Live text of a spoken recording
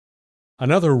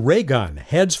Another ray gun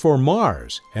heads for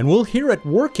Mars, and we'll hear it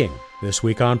working this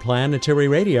week on Planetary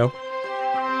Radio.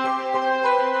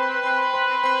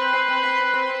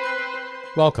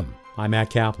 Welcome. I'm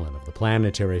Matt Kaplan of the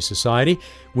Planetary Society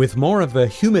with more of the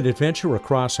human adventure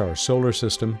across our solar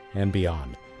system and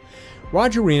beyond.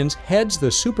 Roger Rians heads the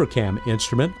SuperCam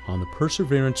instrument on the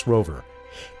Perseverance rover.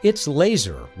 Its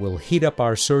laser will heat up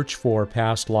our search for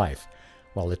past life,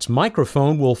 while its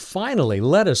microphone will finally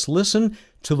let us listen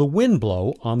to the wind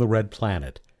blow on the red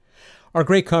planet. Our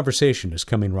great conversation is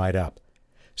coming right up.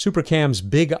 SuperCam's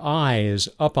big eye is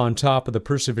up on top of the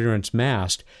Perseverance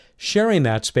mast, sharing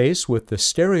that space with the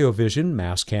StereoVision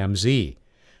Mastcam Z.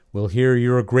 We'll hear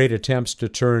your great attempts to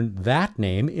turn that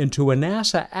name into a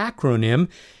NASA acronym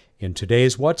in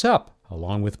today's What's Up,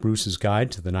 along with Bruce's Guide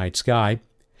to the Night Sky.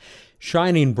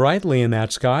 Shining brightly in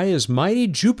that sky is mighty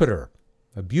Jupiter.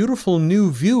 A beautiful new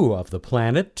view of the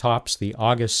planet tops the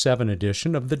August 7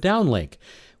 edition of the Downlink,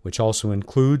 which also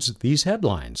includes these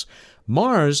headlines.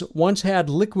 Mars once had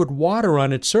liquid water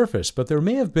on its surface, but there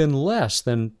may have been less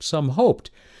than some hoped.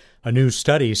 A new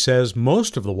study says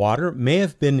most of the water may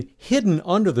have been hidden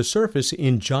under the surface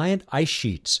in giant ice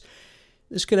sheets.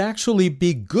 This could actually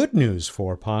be good news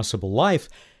for possible life,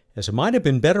 as it might have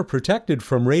been better protected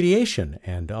from radiation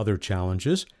and other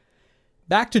challenges.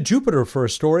 Back to Jupiter for a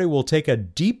story we'll take a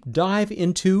deep dive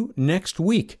into next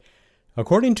week.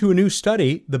 According to a new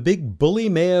study, the big bully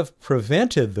may have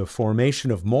prevented the formation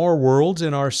of more worlds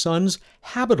in our sun's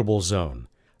habitable zone.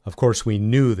 Of course, we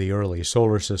knew the early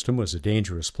solar system was a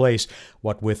dangerous place,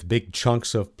 what with big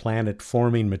chunks of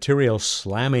planet-forming material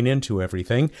slamming into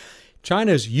everything.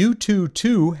 China's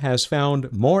Yutu-2 has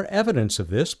found more evidence of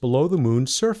this below the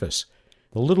moon's surface.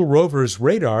 The little rover's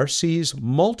radar sees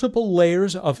multiple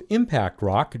layers of impact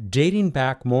rock dating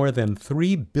back more than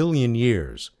 3 billion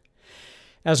years.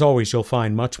 As always, you'll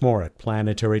find much more at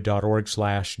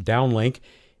planetary.org/downlink,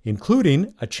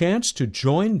 including a chance to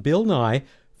join Bill Nye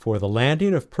for the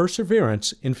landing of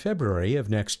Perseverance in February of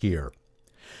next year.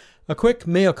 A quick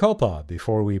mea culpa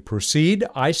before we proceed.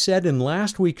 I said in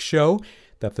last week's show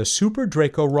that the Super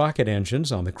Draco rocket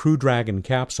engines on the Crew Dragon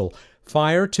capsule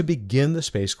fire to begin the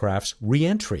spacecraft's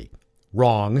re-entry.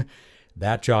 Wrong.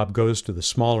 That job goes to the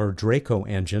smaller Draco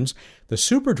engines. The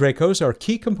Super Dracos are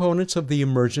key components of the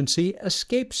emergency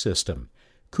escape system.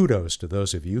 Kudos to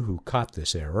those of you who caught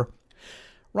this error.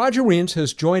 Roger Rians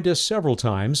has joined us several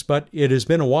times, but it has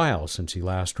been a while since he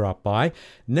last dropped by.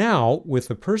 Now, with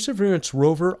the Perseverance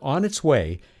rover on its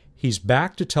way, he's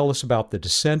back to tell us about the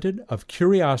descendant of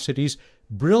Curiosity's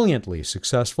brilliantly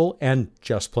successful and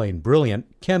just plain brilliant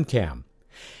ChemCam.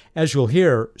 As you'll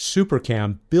hear,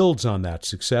 SuperCam builds on that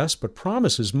success but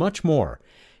promises much more,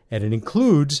 and it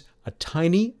includes a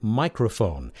tiny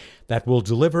microphone that will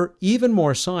deliver even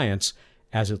more science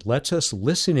as it lets us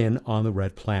listen in on the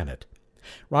red planet.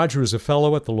 Roger is a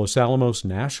fellow at the Los Alamos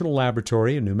National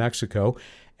Laboratory in New Mexico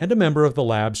and a member of the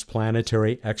lab's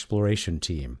planetary exploration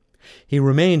team. He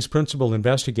remains principal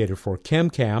investigator for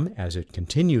ChemCam as it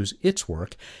continues its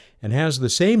work and has the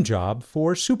same job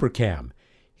for SuperCam.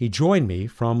 He joined me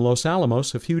from Los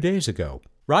Alamos a few days ago.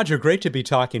 Roger, great to be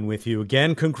talking with you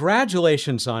again.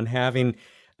 Congratulations on having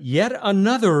yet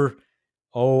another,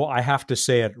 I have to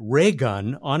say it, ray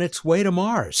gun on its way to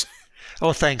Mars.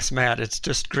 Oh, thanks, Matt. It's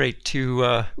just great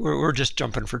to, we're just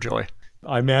jumping for joy.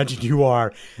 I imagine you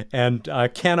are, and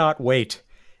cannot wait.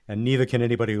 And neither can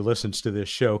anybody who listens to this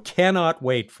show. Cannot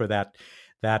wait for that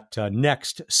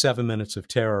next 7 minutes of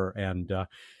terror and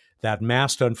that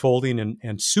mast unfolding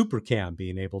and SuperCam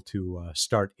being able to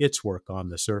start its work on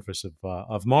the surface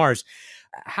of Mars.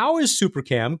 How is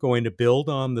SuperCam going to build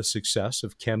on the success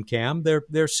of ChemCam?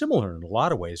 They're similar in a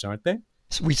lot of ways, aren't they?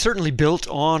 So we certainly built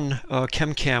on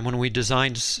ChemCam when we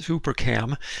designed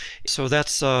SuperCam, so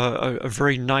that's a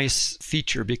very nice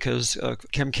feature because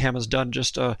ChemCam has done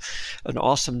just an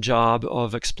awesome job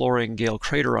of exploring Gale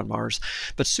Crater on Mars.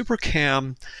 But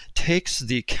SuperCam takes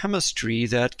the chemistry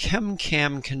that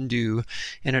ChemCam can do,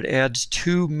 and it adds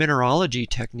 2 mineralogy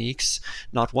techniques,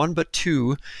 not 1 but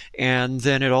 2, and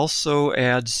then it also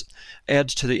adds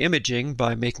to the imaging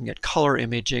by making it color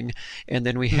imaging, and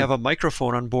then we have a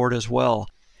microphone on board as well.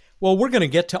 Well, we're going to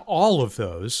get to all of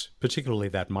those, particularly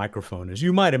that microphone, as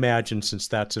you might imagine, since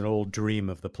that's an old dream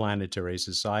of the Planetary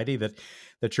Society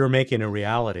that you're making a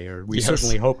reality, or we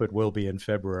certainly hope it will be in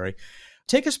February.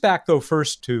 Take us back, though,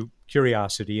 first to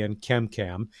Curiosity and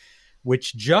ChemCam,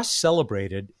 which just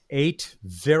celebrated 8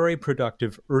 very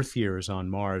productive Earth years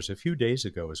on Mars a few days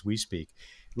ago as we speak.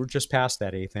 We're just past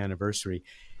that 8th anniversary.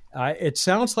 It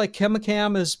sounds like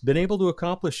ChemCam has been able to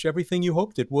accomplish everything you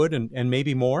hoped it would and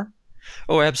maybe more.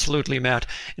 Oh, absolutely, Matt.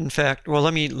 In fact, well,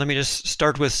 let me just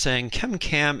start with saying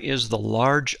ChemCam is the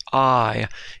large eye.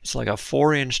 It's like a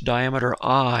 4-inch diameter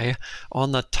eye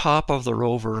on the top of the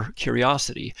rover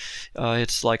Curiosity.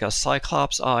 It's like a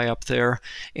Cyclops eye up there,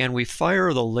 and we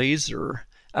fire the laser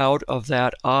out of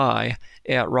that eye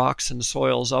at rocks and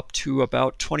soils up to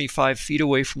about 25 feet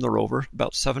away from the rover,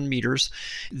 about 7 meters.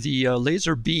 The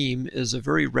laser beam is a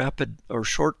very rapid or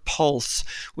short pulse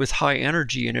with high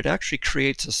energy, and it actually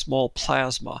creates a small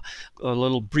plasma, a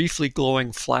little briefly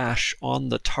glowing flash on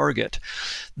the target.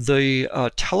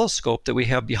 The telescope that we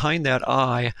have behind that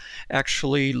eye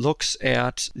actually looks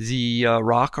at the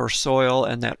rock or soil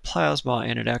and that plasma,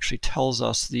 and it actually tells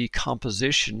us the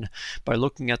composition by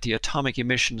looking at the atomic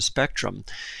emission spectrum.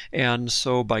 And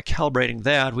so by calibrating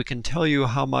that, we can tell you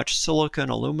how much silicon,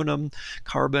 aluminum,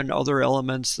 carbon, other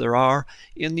elements there are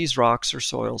in these rocks or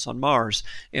soils on Mars.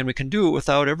 And we can do it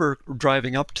without ever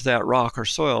driving up to that rock or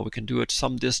soil. We can do it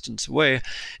some distance away.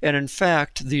 And in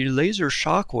fact, the laser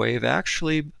shock wave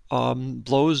actually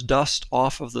blows dust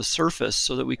off of the surface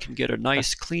so that we can get a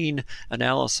nice clean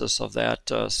analysis of that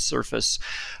surface.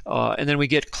 And then we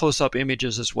get close-up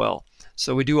images as well.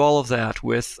 So we do all of that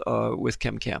with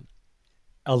ChemCam.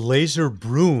 A laser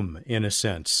broom, in a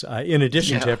sense, in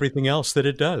addition to everything else that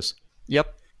it does.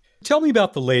 Yep. Tell me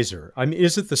about the laser. I mean,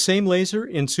 is it the same laser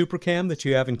in SuperCam that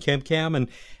you have in ChemCam,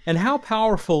 and how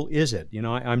powerful is it? You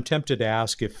know, I'm tempted to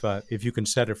ask if you can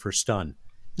set it for stun.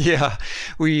 Yeah,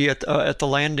 we at the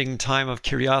landing time of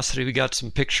Curiosity, we got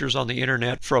some pictures on the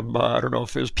internet from I don't know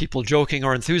if it was people joking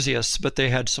or enthusiasts, but they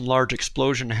had some large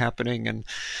explosion happening, and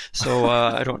so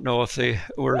I don't know if they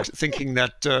were thinking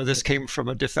that this came from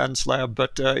a defense lab,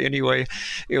 but anyway,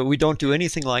 we don't do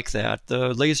anything like that.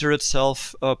 The laser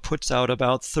itself puts out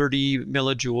about 30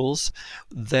 millijoules.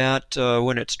 That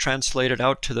when it's translated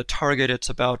out to the target, it's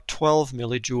about 12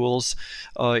 millijoules.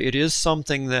 It is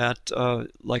something that,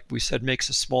 like we said, makes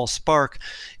a small spark.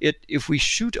 If we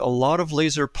shoot a lot of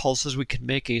laser pulses, we can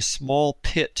make a small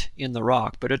pit in the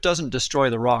rock, but it doesn't destroy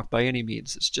the rock by any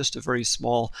means. It's just a very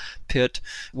small pit,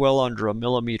 well under a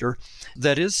millimeter.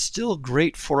 That is still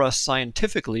great for us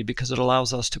scientifically because it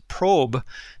allows us to probe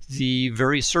the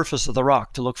very surface of the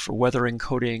rock to look for weathering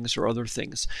coatings or other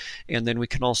things. And then we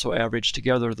can also average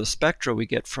together the spectra we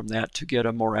get from that to get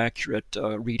a more accurate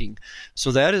reading.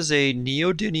 So that is a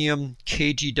neodymium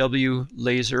KGW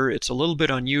laser. It's a little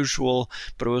bit unusual,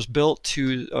 but it was built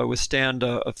to withstand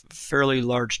a fairly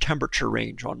large temperature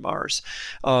range on Mars.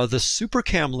 The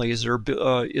SuperCam laser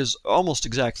is almost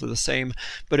exactly the same,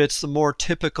 but it's the more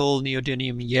typical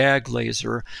neodymium YAG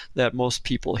laser that most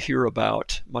people hear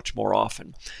about much more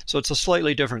often. So it's a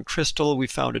slightly different crystal. We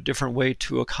found a different way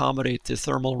to accommodate the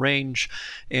thermal range,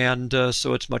 and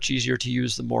so it's much easier to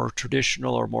use the more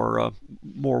traditional or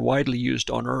more widely used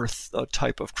on Earth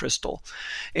type of crystal.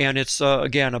 And it's,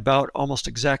 again, about almost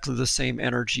exactly the same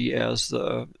energy as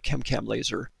the ChemCam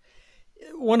laser.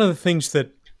 One of the things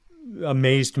that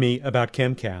amazed me about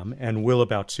ChemCam and will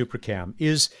about SuperCam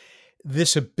is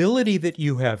this ability that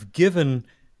you have given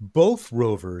both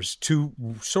rovers to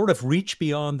sort of reach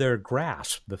beyond their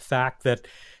grasp. The fact that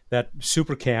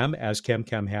SuperCam, as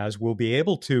ChemCam has, will be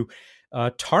able to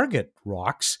target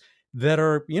rocks that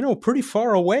are, pretty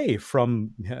far away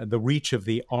from the reach of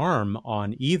the arm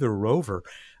on either rover.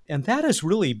 And that has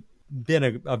really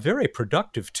been a very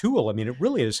productive tool. I mean, it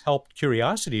really has helped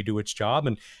Curiosity do its job,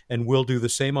 and will do the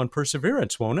same on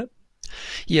Perseverance, won't it?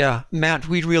 Yeah, Matt,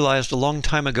 we realized a long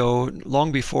time ago,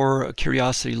 long before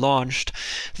Curiosity launched,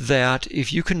 that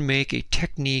if you can make a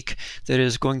technique that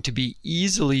is going to be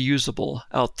easily usable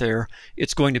out there,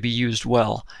 it's going to be used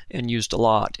well and used a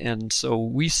lot. And so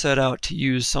we set out to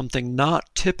use something not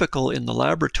typical in the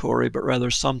laboratory, but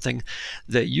rather something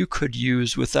that you could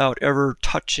use without ever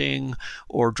touching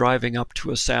or driving up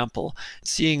to a sample.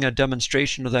 Seeing a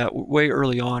demonstration of that way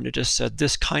early on, it just said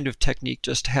this kind of technique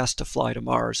just has to fly to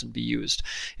Mars and be used.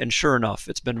 And sure enough,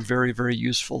 it's been very, very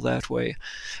useful that way.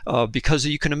 Because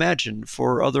you can imagine,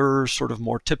 for other sort of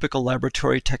more typical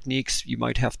laboratory techniques, you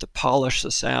might have to polish the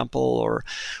sample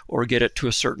or get it to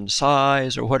a certain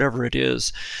size or whatever it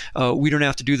is. We don't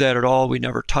have to do that at all. We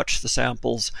never touch the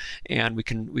samples, and we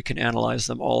can analyze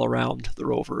them all around the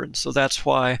rover. And so that's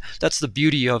the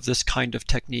beauty of this kind of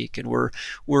technique. And we're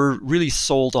really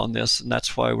sold on this, and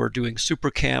that's why we're doing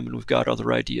SuperCam, and we've got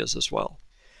other ideas as well.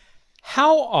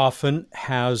 How often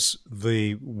has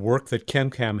the work that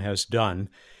ChemCam has done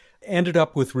ended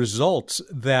up with results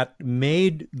that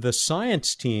made the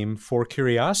science team for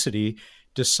Curiosity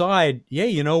decide, yeah,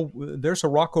 there's a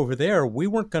rock over there. We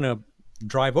weren't going to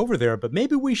drive over there, but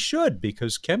maybe we should,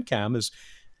 because ChemCam has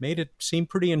made it seem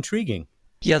pretty intriguing?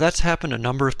 Yeah, that's happened a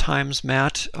number of times,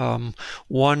 Matt.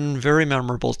 One very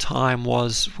memorable time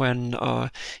was when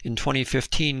in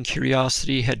 2015,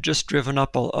 Curiosity had just driven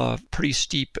up a pretty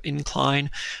steep incline.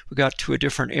 We got to a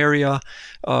different area.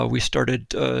 We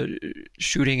started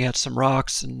shooting at some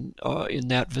rocks and in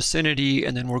that vicinity,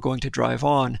 and then we're going to drive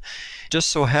on.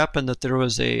 Just so happened that there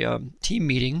was a team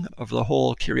meeting of the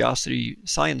whole Curiosity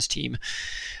science team,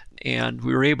 and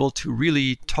we were able to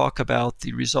really talk about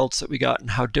the results that we got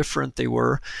and how different they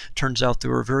were. Turns out they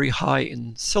were very high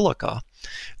in silica,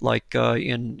 like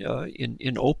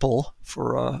in opal,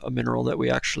 for a mineral that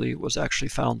was actually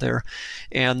found there.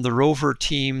 And the rover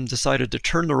team decided to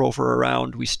turn the rover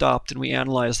around. We stopped and we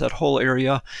analyzed that whole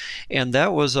area, and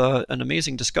that was an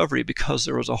amazing discovery because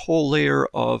there was a whole layer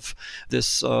of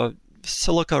this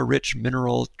silica-rich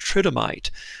mineral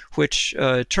tridymite, which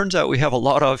it turns out we have a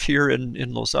lot of here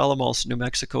in Los Alamos, New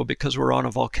Mexico, because we're on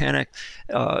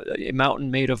a mountain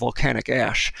made of volcanic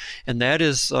ash. And that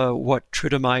is what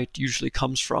tridymite usually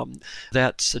comes from.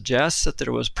 That suggests that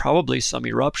there was probably some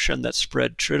eruption that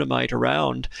spread tridymite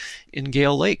around in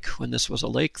Gale Lake when this was a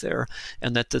lake there,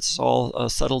 and that this all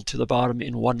settled to the bottom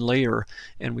in one layer,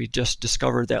 and we just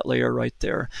discovered that layer right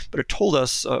there. But it told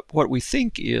us what we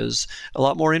think is a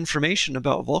lot more information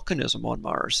about volcanism on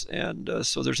Mars, and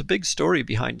so there's a big story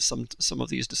behind some of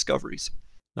these discoveries.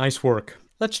 Nice work.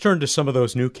 Let's turn to some of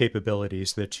those new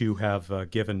capabilities that you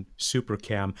have given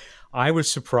SuperCam. I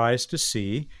was surprised to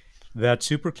see that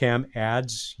SuperCam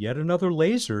adds yet another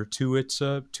laser to its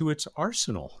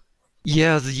arsenal.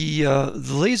 Yeah, the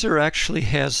laser actually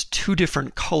has two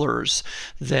different colors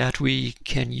that we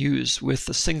can use with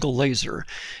a single laser.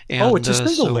 And, it's a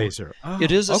single laser.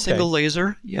 It is a single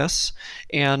laser, yes.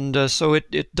 And so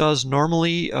it does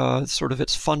normally, sort of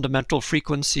its fundamental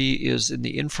frequency is in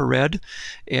the infrared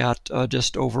at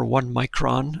just over 1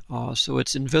 micron. So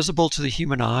it's invisible to the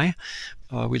human eye.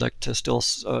 We like to still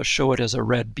show it as a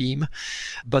red beam.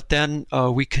 But then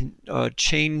we can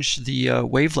change the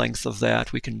wavelength of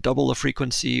that. We can double the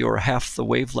frequency or half the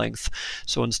wavelength.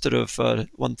 So instead of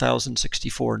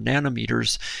 1064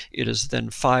 nanometers, it is then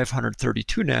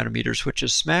 532 nanometers, which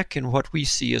is smack in what we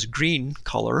see as green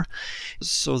color.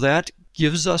 So that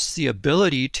gives us the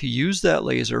ability to use that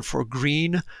laser for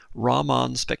green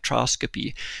Raman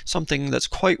spectroscopy, something that's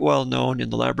quite well known in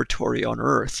the laboratory on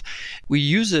Earth. We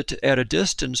use it at a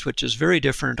distance which is very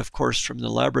different, of course, from the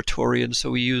laboratory, and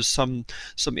so we use some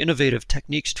innovative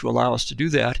techniques to allow us to do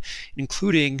that,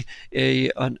 including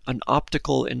an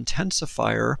optical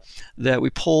intensifier that we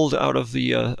pulled out of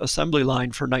the assembly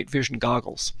line for night vision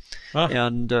goggles.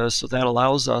 And so that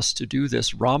allows us to do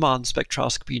this Raman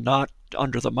spectroscopy not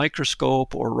under the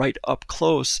microscope or right up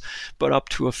close, but up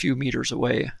to a few meters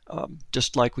away,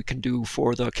 just like we can do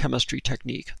for the chemistry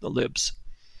technique, the LIBS.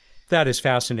 That is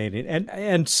fascinating.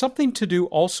 And something to do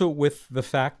also with the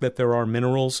fact that there are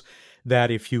minerals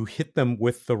that if you hit them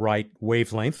with the right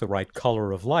wavelength, the right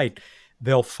color of light,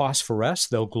 they'll phosphoresce,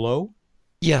 they'll glow.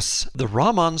 Yes, the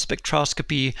Raman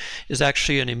spectroscopy is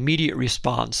actually an immediate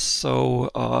response. So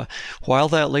while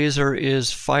that laser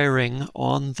is firing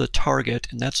on the target,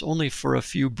 and that's only for a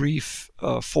few brief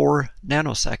 4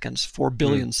 nanoseconds, 4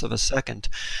 billionths of a second,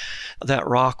 that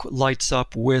rock lights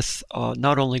up with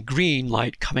not only green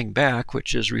light coming back,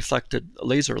 which is reflected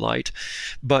laser light,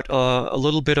 but a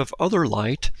little bit of other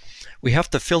light. We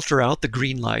have to filter out the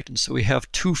green light, and so we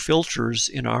have 2 filters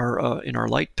in our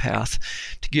light path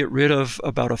to get rid of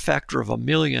about a factor of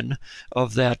 1,000,000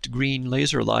 of that green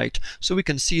laser light, so we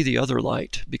can see the other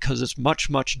light because it's much,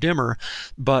 much dimmer.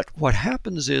 But what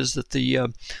happens is that the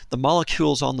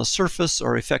molecules on the surface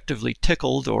are effectively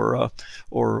tickled or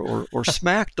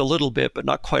smacked a little bit, but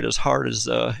not quite as hard as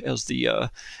the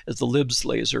LIBS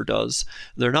laser does.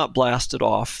 They're not blasted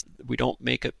off. We don't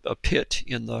make a pit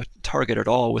in the target at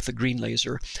all with the green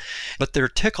laser, but they're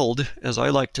tickled, as I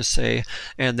like to say,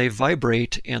 and they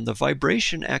vibrate, and the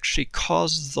vibration actually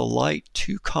causes the light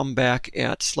to come back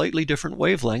at slightly different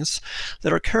wavelengths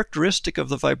that are characteristic of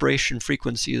the vibration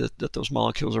frequency that those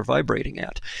molecules are vibrating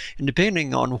at. And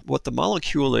depending on what the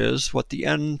molecule is, what the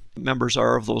end members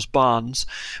are of those bonds,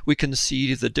 we can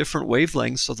see the different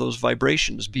wavelengths of those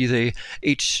vibrations, be they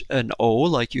H and O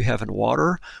like you have in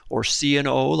water, or C and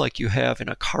O like you have in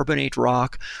a carbonate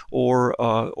rock,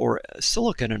 or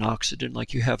silicon and oxygen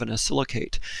like you have in a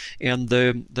silicate. And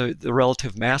the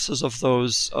relative masses of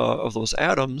those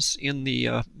atoms in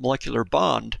the molecular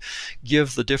bond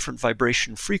give the different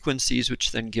vibration frequencies,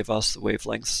 which then give us the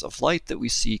wavelengths of light that we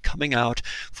see coming out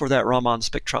for that Raman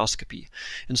spectroscopy.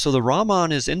 And so the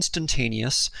Raman is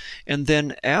instantaneous, and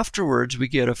then afterwards we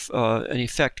get an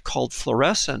effect called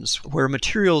fluorescence, where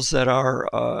materials that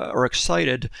are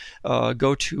excited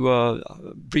go to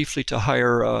briefly to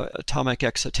higher atomic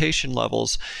excitation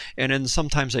levels, and then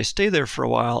sometimes they stay there for a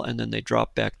while, and then they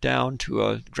drop back down to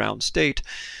a ground state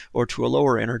or to a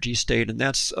lower energy state, and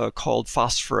that's called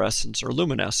phosphorescence or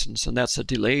luminescence, and that's a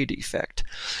delayed effect.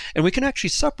 And we can actually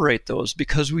separate those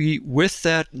because with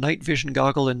that night vision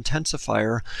goggle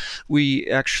intensifier, we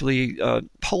actually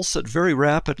pulse it very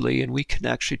rapidly, and we can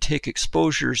actually take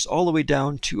exposures all the way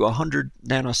down to 100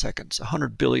 nanoseconds,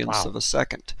 100 billionths of a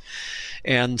second.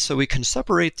 And so we can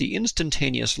separate the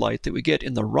instantaneous light that we get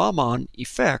in the Raman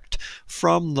effect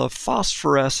from the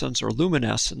phosphorescence or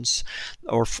luminescence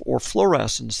or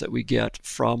fluorescence that we get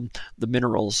from the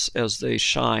minerals as they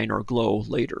shine or glow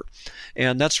later.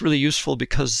 And that's really useful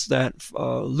because that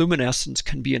luminescence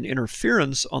can be an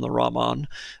interference on the Raman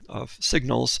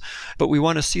signals, but we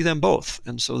want to see them both.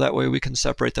 And so that way we can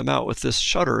separate them out with this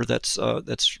shutter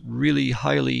that's really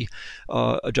highly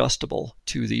adjustable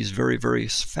to these very, very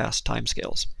fast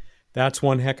timescales. That's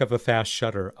one heck of a fast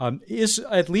shutter. Is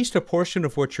at least a portion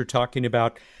of what you're talking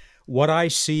about what I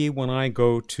see when I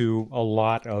go to a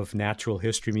lot of natural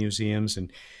history museums,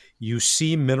 and you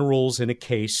see minerals in a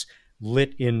case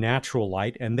lit in natural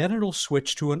light, and then it'll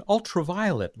switch to an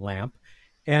ultraviolet lamp,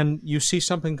 and you see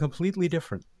something completely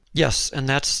different. Yes, and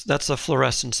that's a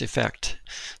fluorescence effect.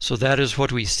 So that is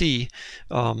what we see.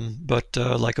 But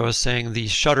like I was saying, the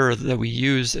shutter that we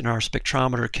use in our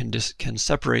spectrometer can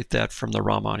separate that from the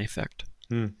Raman effect.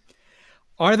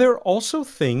 Are there also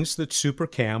things that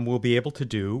SuperCam will be able to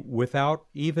do without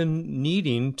even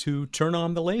needing to turn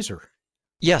on the laser?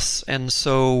 Yes, and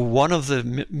so one of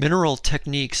the mineral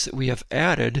techniques that we have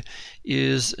added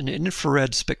is an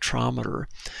infrared spectrometer.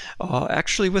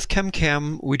 Actually, with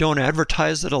ChemCam, we don't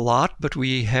advertise it a lot, but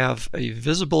we have a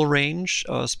visible range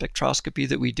spectroscopy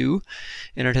that we do,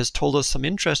 and it has told us some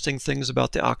interesting things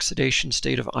about the oxidation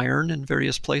state of iron in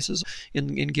various places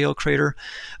in Gale Crater.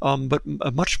 But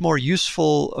a much more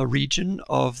useful region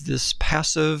of this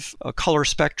passive color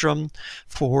spectrum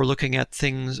for looking at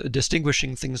things,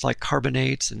 distinguishing things like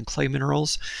carbonates and clay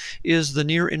minerals, is the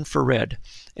near infrared.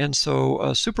 And so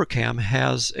SuperCam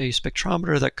has a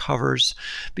spectrometer that covers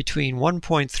between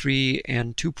 1.3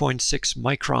 and 2.6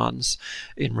 microns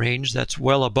in range. That's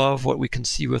well above what we can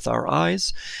see with our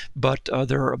eyes, but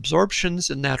there are absorptions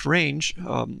in that range.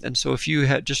 And so if you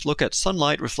just look at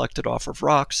sunlight reflected off of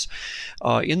rocks,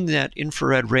 in that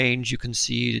infrared range, you can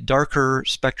see darker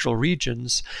spectral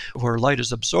regions where light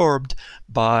is absorbed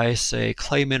by, say,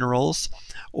 clay minerals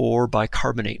or by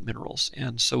carbonate minerals.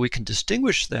 And so we can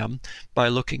distinguish them by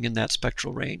looking in that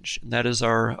spectral range. And that is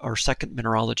our second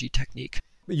mineralogy technique.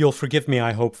 You'll forgive me,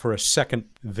 I hope, for a second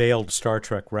veiled Star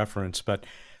Trek reference, but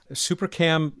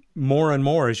SuperCam, more and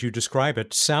more as you describe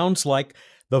it, sounds like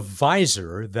the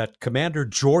visor that Commander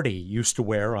Geordi used to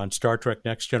wear on Star Trek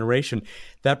Next Generation.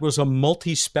 That was a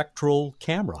multispectral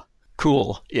camera.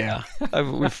 Cool, yeah.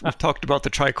 We've talked about the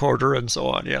tricorder and so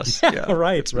on, yes. Yeah.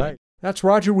 Right. That's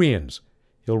Roger Rians.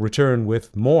 He'll return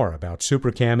with more about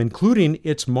SuperCam, including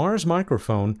its Mars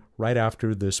microphone, right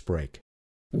after this break.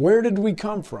 Where did we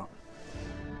come from?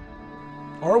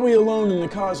 Are we alone in the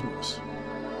cosmos?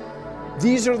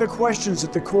 These are the questions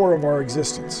at the core of our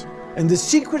existence. And the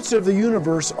secrets of the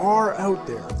universe are out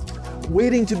there,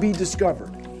 waiting to be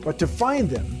discovered. But to find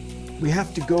them, we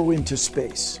have to go into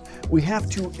space. We have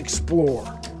to explore.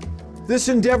 This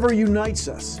endeavor unites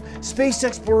us. Space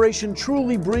exploration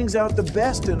truly brings out the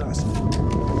best in us,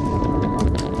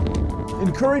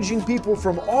 encouraging people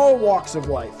from all walks of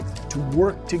life to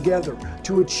work together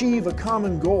to achieve a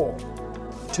common goal,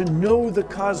 to know the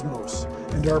cosmos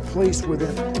and our place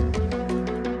within it.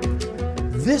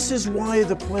 This is why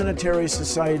the Planetary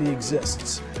Society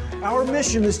exists. Our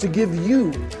mission is to give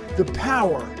you the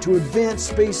power to advance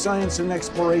space science and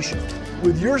exploration.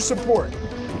 With your support,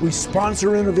 we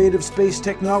sponsor innovative space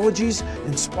technologies,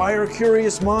 inspire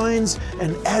curious minds,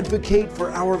 and advocate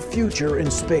for our future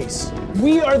in space.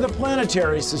 We are the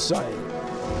Planetary Society.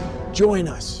 Join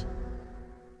us.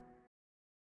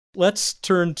 Let's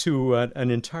turn to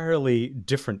an entirely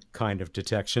different kind of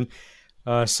detection.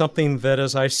 Something that,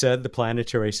 as I said, the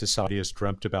Planetary Society has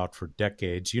dreamt about for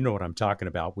decades. You know what I'm talking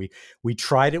about. We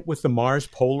tried it with the Mars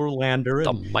Polar Lander.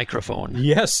 The microphone.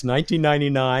 Yes,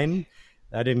 1999.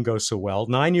 That didn't go so well.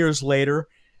 9 years later,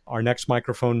 our next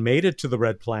microphone made it to the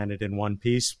Red Planet in one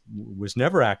piece, was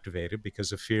never activated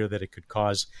because of fear that it could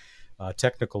cause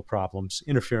technical problems,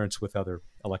 interference with other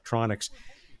electronics.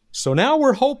 So now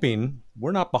we're hoping,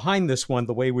 we're not behind this one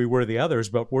the way we were the others,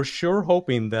 but we're sure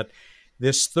hoping that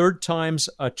this third time's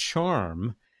a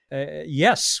charm,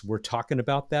 yes, we're talking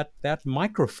about that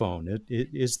microphone.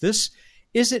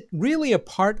 Is it really a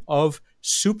part of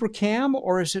SuperCam,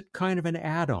 or is it kind of an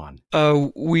add-on?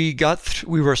 We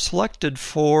were selected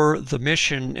for the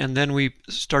mission, and then we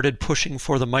started pushing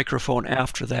for the microphone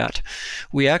after that.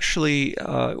 We actually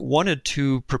wanted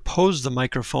to propose the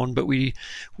microphone, but we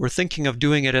were thinking of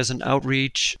doing it as an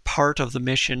outreach part of the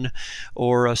mission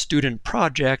or a student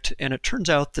project, and it turns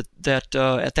out that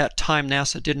at that time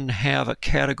NASA didn't have a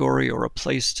category or a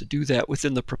place to do that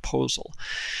within the proposal.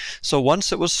 So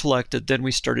once it was selected, then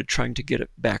we started trying to get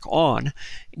it back on.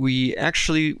 We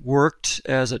actually worked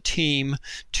as a team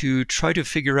to try to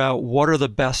figure out what are the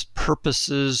best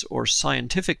purposes or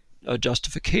scientific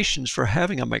justifications for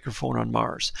having a microphone on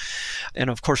Mars.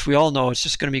 And of course, we all know it's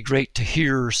just going to be great to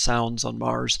hear sounds on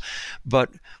Mars,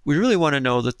 but we really want to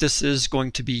know that this is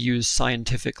going to be used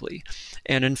scientifically.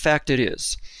 And in fact, it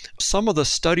is. Some of the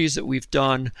studies that we've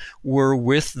done were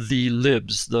with the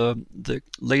LIBS, the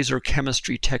laser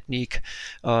chemistry technique.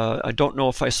 I don't know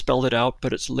if I spelled it out,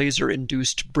 but it's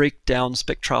laser-induced breakdown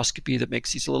spectroscopy that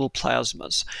makes these little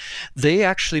plasmas. They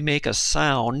actually make a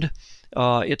sound.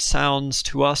 It sounds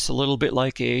to us a little bit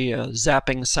like a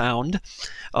zapping sound,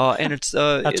 and it's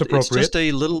That's appropriate. It's just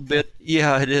a little bit.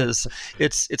 Yeah, it is.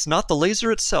 It's not the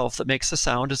laser itself that makes the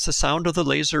sound. It's the sound of the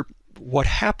laser. What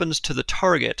happens to the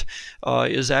target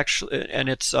is actually, and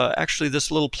it's actually this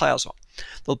little plasma.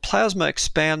 The plasma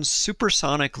expands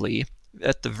supersonically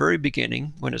at the very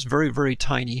beginning when it's very, very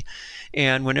tiny.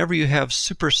 And whenever you have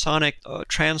supersonic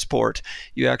transport,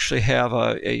 you actually have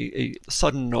a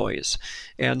sudden noise.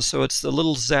 And so it's the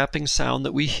little zapping sound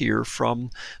that we hear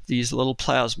from these little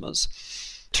plasmas.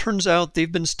 Turns out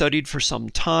they've been studied for some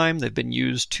time. They've been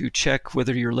used to check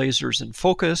whether your laser's in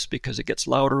focus, because it gets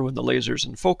louder when the laser's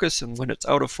in focus and when it's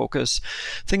out of focus,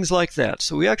 things like that.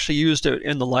 So we actually used it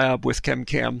in the lab with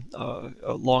ChemCam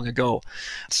long ago.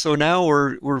 So now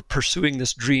we're pursuing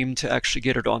this dream to actually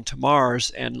get it onto Mars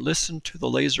and listen to the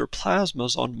laser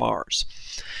plasmas on Mars.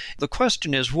 The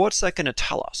question is, what's that going to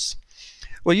tell us?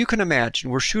 Well, you can imagine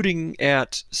we're shooting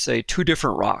at, say, two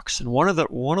different rocks, and one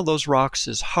of those rocks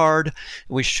is hard,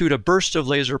 and we shoot a burst of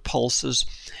laser pulses,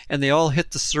 and they all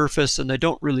hit the surface, and they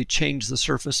don't really change the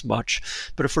surface much.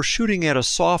 But if we're shooting at a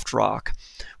soft rock,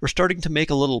 we're starting to make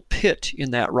a little pit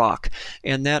in that rock,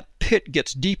 and that pit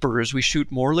gets deeper as we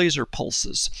shoot more laser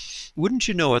pulses. Wouldn't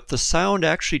you know it, the sound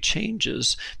actually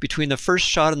changes between the first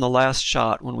shot and the last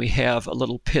shot when we have a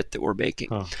little pit that we're making.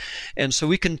 And so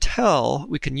we can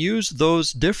use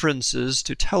those differences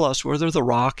to tell us whether the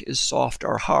rock is soft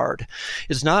or hard.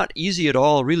 It's not easy at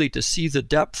all really to see the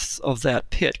depth of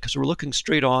that pit because we're looking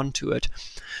straight onto it.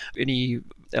 Any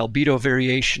albedo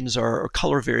variations or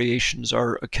color variations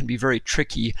can be very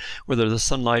tricky, whether the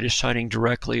sunlight is shining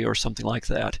directly or something like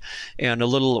that. And a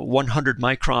little 100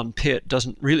 micron pit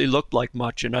doesn't really look like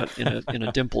much in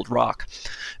a dimpled rock.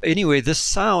 Anyway, this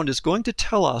sound is going to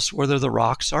tell us whether the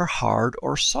rocks are hard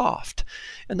or soft.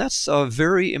 And that's a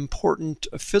very important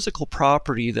physical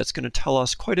property that's going to tell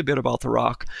us quite a bit about the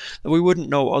rock that we wouldn't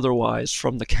know otherwise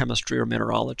from the chemistry or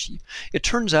mineralogy. It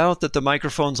turns out that the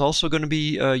microphone is also going to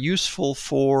be useful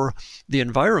for the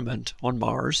environment on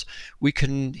Mars. We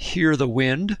can hear the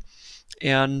wind.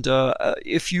 And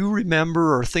if you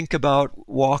remember or think about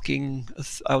walking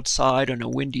outside on a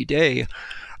windy day,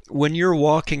 when you're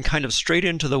walking kind of straight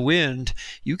into the wind,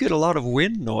 you get a lot of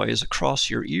wind noise across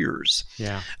your ears.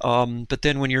 Yeah. But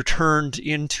then when you're turned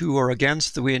into or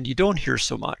against the wind, you don't hear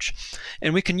so much.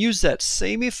 And we can use that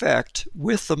same effect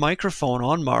with the microphone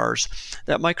on Mars.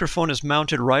 That microphone is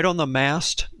mounted right on the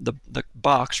mast, the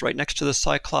box right next to the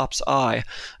Cyclops eye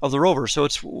of the rover. So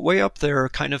it's way up there,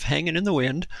 kind of hanging in the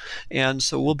wind. And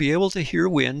so we'll be able to hear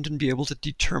wind and be able to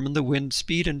determine the wind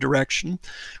speed and direction.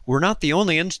 We're not the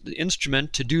only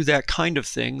instrument to do that kind of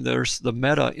thing. There's the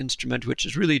META instrument, which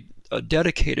is really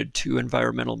dedicated to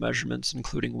environmental measurements,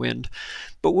 including wind.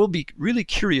 But we'll be really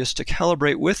curious to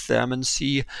calibrate with them and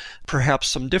see perhaps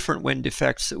some different wind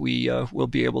effects that we will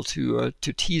be able to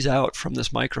tease out from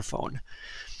this microphone.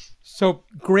 So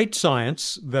great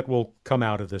science that will come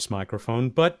out of this microphone,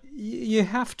 but you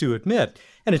have to admit,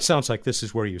 and it sounds like this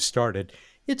is where you started,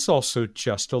 it's also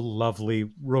just a lovely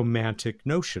romantic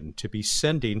notion to be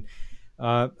sending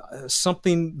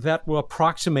something that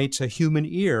approximates a human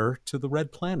ear to the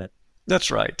red planet.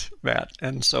 That's right, Matt.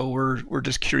 And so we're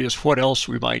just curious what else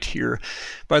we might hear.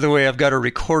 By the way, I've got a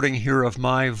recording here of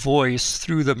my voice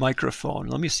through the microphone.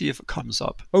 Let me see if it comes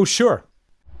up. Oh, sure.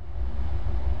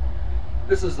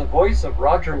 This is the voice of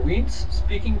Roger Wiens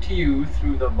speaking to you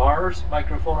through the Mars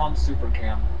microphone on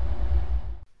SuperCam.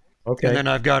 Okay. And then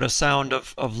I've got a sound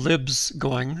of libs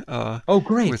going Oh,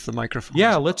 great. with the microphone.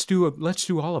 Yeah, let's do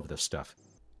all of this stuff.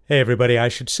 Hey, everybody, I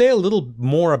should say a little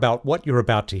more about what you're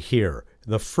about to hear.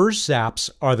 The first zaps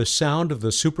are the sound of the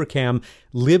SuperCam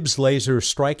LIBS laser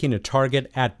striking a target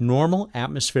at normal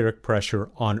atmospheric pressure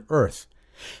on Earth.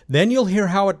 Then you'll hear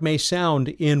how it may sound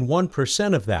in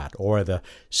 1% of that, or the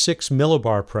 6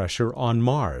 millibar pressure on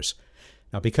Mars.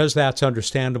 Now, because that's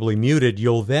understandably muted,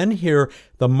 you'll then hear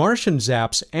the Martian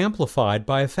zaps amplified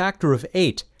by a factor of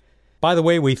 8. By the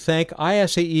way, we thank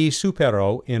ISAE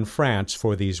Supero in France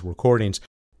for these recordings.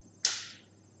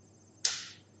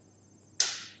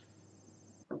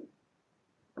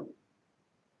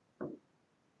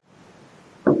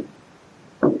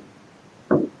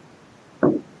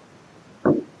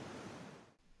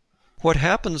 What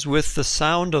happens with the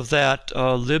sound of that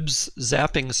LIBS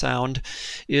zapping sound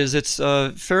is it's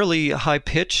fairly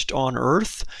high-pitched on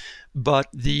Earth, but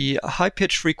the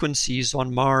high-pitched frequencies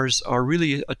on Mars are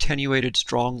really attenuated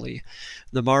strongly.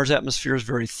 The Mars atmosphere is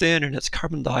very thin and it's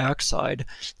carbon dioxide.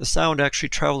 The sound actually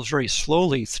travels very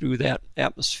slowly through that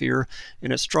atmosphere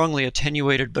and it's strongly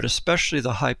attenuated, but especially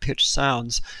the high-pitched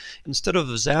sounds. Instead of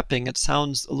zapping, it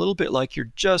sounds a little bit like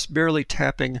you're just barely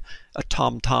tapping a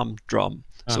tom-tom drum.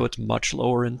 So it's much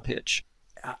lower in pitch.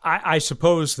 I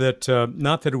suppose that,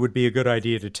 not that it would be a good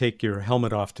idea to take your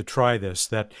helmet off to try this,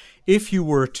 that if you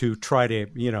were to try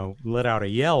to, let out a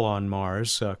yell on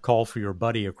Mars, call for your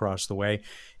buddy across the way,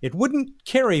 it wouldn't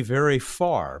carry very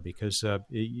far because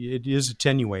it is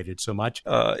attenuated so much.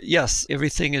 Yes,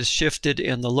 everything is shifted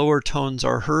and the lower tones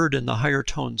are heard and the higher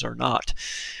tones are not.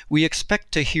 We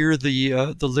expect to hear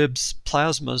the LIBS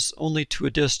plasmas only to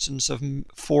a distance of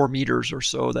 4 meters or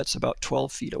so. That's about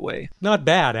 12 feet away. Not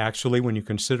bad, actually, when you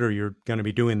consider you're going to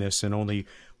be doing this in only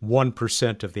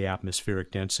 1% of the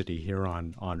atmospheric density here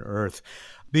on Earth.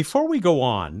 Before we go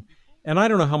on, and I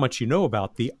don't know how much you know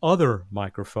about the other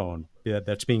microphone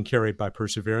that's being carried by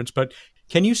Perseverance, but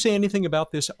can you say anything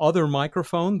about this other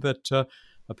microphone that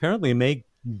apparently may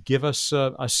give us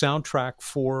a soundtrack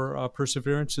for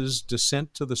Perseverance's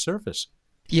descent to the surface?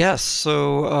 Yes,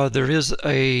 so there is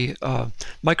a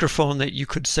microphone that you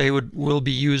could say will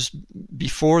be used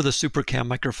before the SuperCam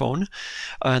microphone,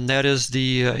 and that is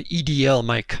the EDL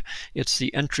mic. It's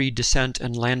the Entry, Descent,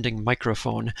 and Landing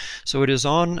microphone. So it is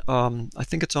on, I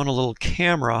think it's on a little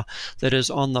camera that is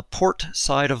on the port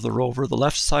side of the rover, the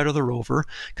left side of the rover,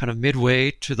 kind of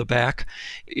midway to the back.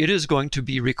 It is going to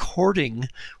be recording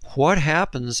what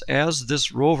happens as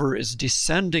this rover is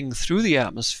descending through the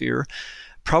atmosphere,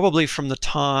 probably from the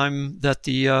time that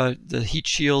the heat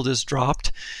shield is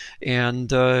dropped and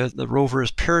the rover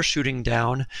is parachuting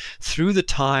down, through the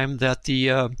time that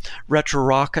the retro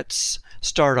rockets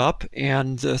start up,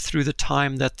 and through the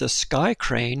time that the sky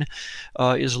crane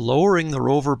is lowering the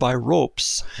rover by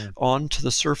ropes onto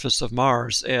the surface of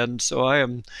Mars. And so I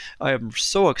am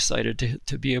so excited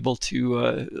to be able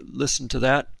to listen to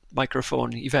that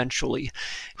microphone eventually.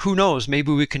 Who knows,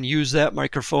 maybe we can use that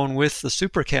microphone with the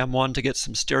SuperCam one to get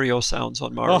some stereo sounds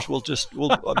on Mars.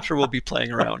 I'm sure we'll be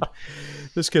playing around.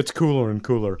 This gets cooler and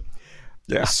cooler.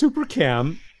 Yeah.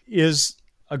 SuperCam is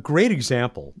a great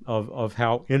example of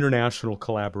how international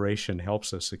collaboration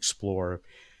helps us explore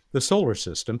the solar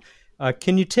system.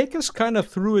 Can you take us kind of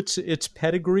through its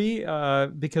pedigree?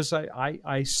 Because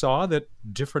I saw that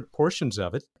different portions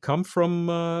of it come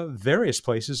from various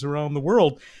places around the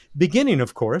world, beginning,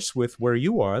 of course, with where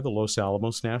you are, the Los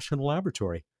Alamos National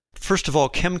Laboratory. First of all,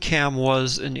 ChemCam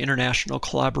was an international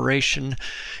collaboration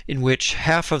in which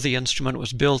half of the instrument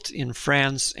was built in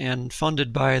France and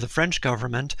funded by the French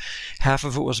government. Half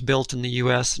of it was built in the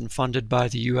U.S. and funded by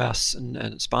the U.S.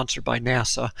 and sponsored by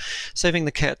NASA, saving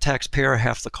the taxpayer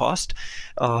half the cost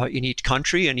in each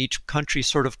country. And each country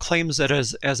sort of claims that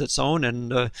as its own,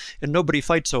 and nobody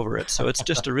fights over it. So it's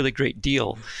just a really great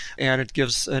deal. And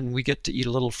we get to eat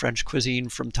a little French cuisine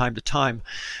from time to time.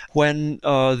 When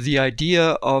the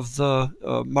idea of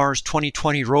the Mars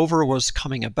 2020 rover was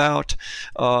coming about,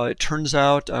 it turns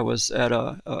out I was at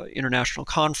a international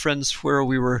conference where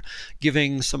we were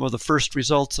giving some of the first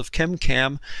results of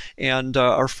ChemCam, and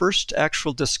our first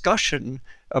actual discussion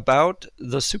about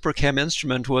the SuperCam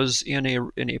instrument was in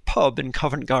a pub in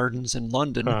Covent Gardens in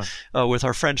London with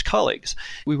our French colleagues.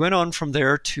 We went on from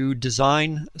there to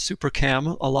design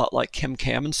SuperCam a lot like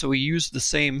ChemCam, and so we used the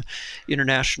same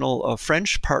international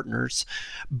French partners.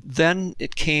 Then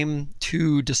it came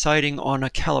to deciding on a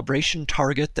calibration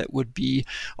target that would be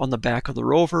on the back of the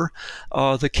rover.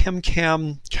 The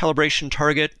ChemCam calibration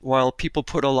target, while people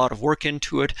put a lot of work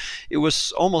into it, it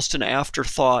was almost an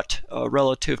afterthought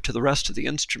relative to the rest of the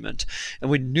instrument. instrument. And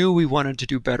we knew we wanted to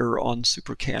do better on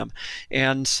SuperCam.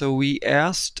 And so we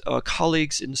asked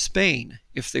colleagues in Spain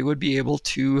if they would be able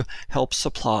to help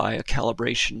supply a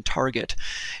calibration target.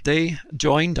 They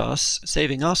joined us,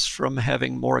 saving us from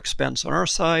having more expense on our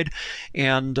side.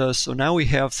 And so now we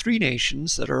have 3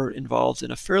 nations that are involved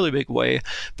in a fairly big way,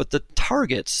 but the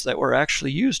targets that were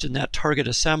actually used in that target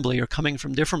assembly are coming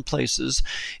from different places,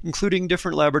 including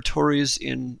different laboratories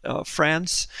in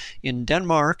France, in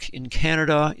Denmark, in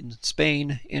Canada, in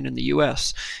Spain, and in the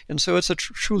US. And so it's a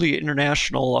truly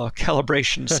international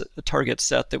calibration target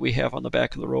set that we have on the back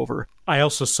of the rover. I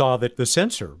also saw that the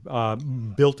sensor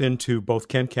built into both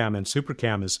ChemCam and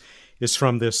SuperCam is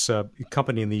from this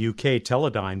company in the UK,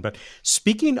 Teledyne. But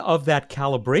speaking of that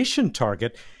calibration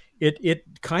target,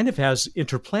 it kind of has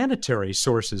interplanetary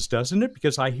sources, doesn't it?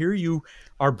 Because I hear you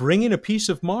are bringing a piece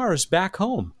of Mars back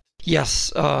home.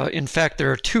 Yes, in fact,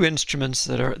 there are 2 instruments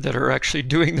that are actually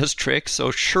doing this trick. So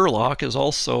SHERLOC is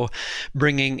also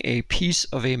bringing a piece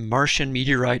of a Martian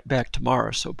meteorite back to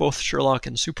Mars. So both SHERLOC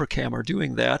and SuperCam are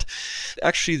doing that.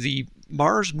 Actually, the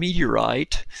Mars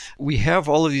meteorite, we have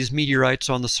all of these meteorites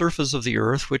on the surface of the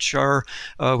Earth, which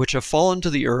have fallen to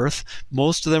the Earth.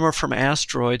 Most of them are from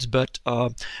asteroids, but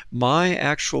my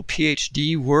actual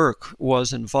PhD work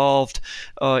was involved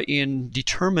in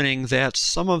determining that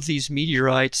some of these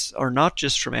meteorites are not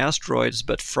just from asteroids,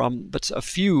 but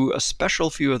a special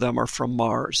few of them are from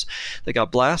Mars. They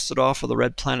got blasted off of the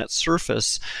red planet's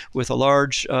surface with a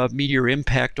large meteor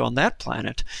impact on that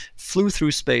planet, flew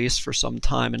through space for some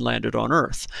time, and landed on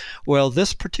Earth. Well,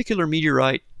 this particular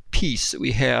meteorite piece that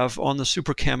we have on the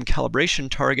SuperCam calibration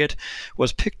target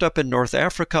was picked up in North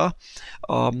Africa,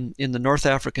 in the North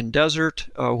African desert,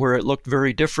 where it looked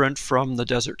very different from the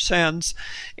desert sands,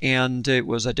 and it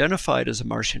was identified as a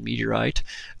Martian meteorite.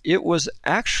 It was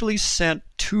actually sent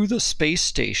to the space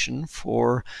station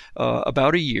for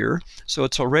about a year, so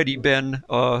it's already been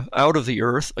out of the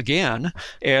Earth again,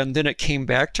 and then it came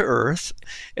back to Earth,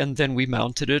 and then we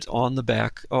mounted it on the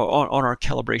back on our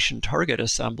calibration target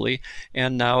assembly,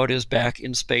 and now it is back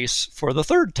in space for the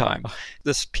 3rd time.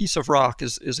 This piece of rock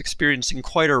is experiencing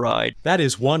quite a ride. That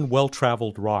is one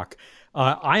well-traveled rock.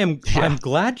 I'm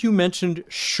glad you mentioned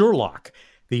SHERLOC,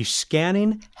 the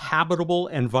Scanning Habitable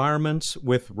Environments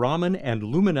with Raman and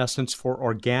Luminescence for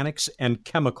Organics and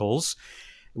Chemicals,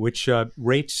 which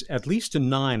rates at least a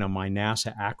 9 on my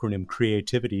NASA acronym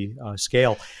creativity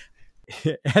scale.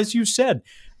 As you said,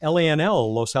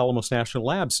 LANL, Los Alamos National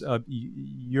Labs,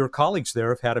 your colleagues there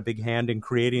have had a big hand in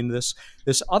creating this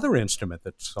other instrument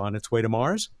that's on its way to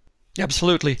Mars.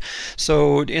 Absolutely.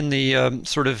 So in the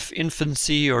sort of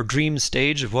infancy or dream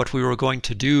stage of what we were going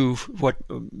to do, what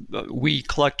we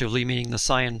collectively, meaning the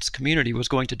science community, was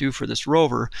going to do for this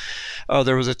rover,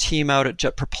 there was a team out at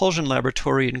Jet Propulsion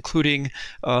Laboratory, including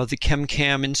the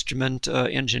ChemCam instrument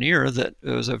engineer that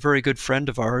was a very good friend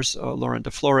of ours, Lauren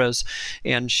DeFlores,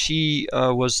 and she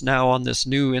was now on this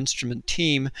new instrument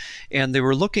team, and they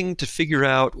were looking to figure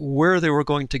out where they were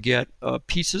going to get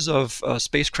pieces of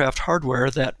spacecraft hardware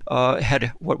that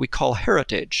had what we call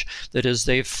heritage. That is,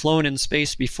 they've flown in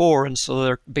space before, and so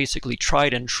they're basically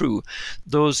tried and true.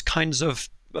 Those kinds of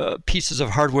pieces of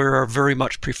hardware are very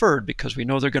much preferred because we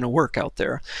know they're going to work out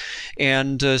there.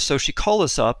 And so she called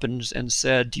us up and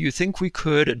said, do you think we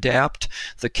could adapt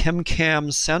the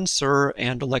ChemCam sensor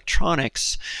and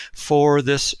electronics for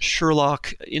this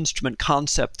SHERLOC instrument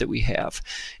concept that we have?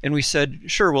 And we said,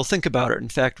 sure, we'll think about it. In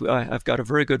fact, I've got a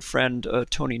very good friend,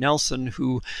 Tony Nelson,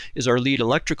 who is our lead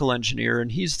electrical engineer,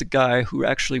 and he's the guy who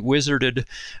actually wizarded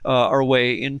our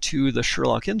way into the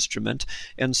SHERLOC instrument.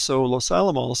 And so Los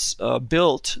Alamos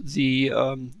built the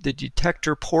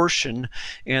detector portion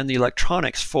and the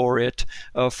electronics for it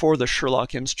for the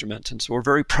SHERLOC instrument, and so we're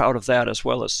very proud of that, as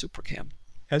well as SuperCam.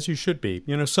 As you should be.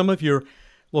 You know, some of your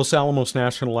Los Alamos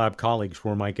National Lab colleagues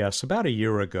were my guests about a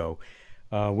year ago.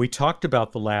 We talked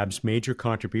about the lab's major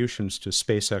contributions to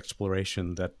space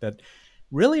exploration that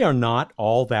really are not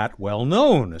all that well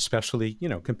known, especially,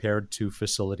 compared to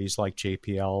facilities like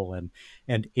JPL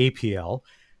and APL.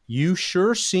 You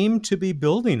sure seem to be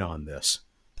building on this.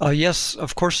 Yes,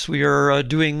 of course, we are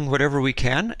doing whatever we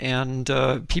can, and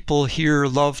people here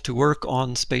love to work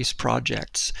on space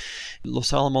projects.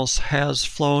 Los Alamos has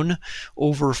flown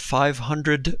over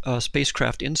 500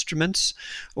 spacecraft instruments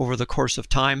over the course of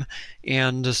time,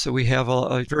 and so we have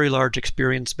a very large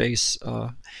experience base,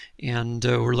 and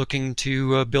we're looking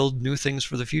to build new things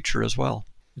for the future as well.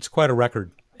 It's quite a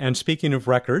record. And speaking of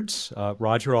records,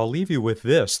 Roger, I'll leave you with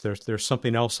this. There's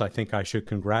something else I think I should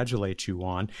congratulate you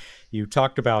on. You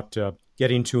talked about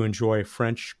getting to enjoy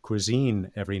French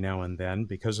cuisine every now and then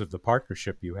because of the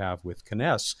partnership you have with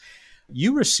Kness.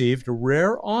 You received a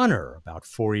rare honor about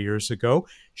 4 years ago.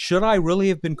 Should I really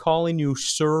have been calling you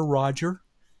Sir Roger?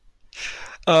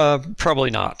 Probably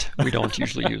not. We don't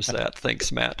usually use that.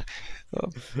 Thanks, Matt.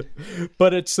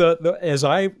 But it's, as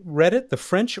I read it, the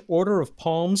French Order of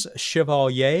Palmes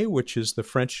Chevalier, which is the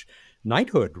French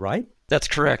knighthood, right? That's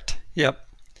correct. Yep.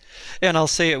 And I'll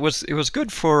say it was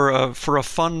good for a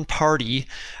fun party.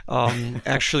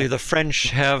 Actually, the French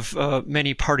have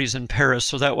many parties in Paris,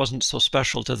 so that wasn't so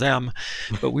special to them.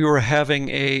 But we were having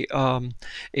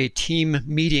a team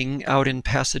meeting out in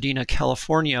Pasadena,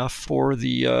 California, for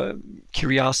the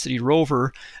Curiosity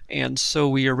rover, and so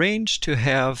we arranged to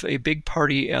have a big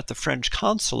party at the French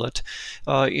consulate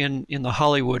in the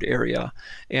Hollywood area.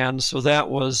 And so that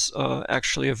was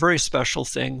actually a very special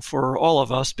thing for all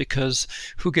of us, because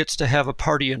who gets to have a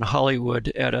party in Hollywood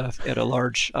at a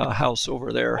large house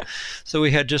over there? So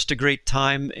we had just a great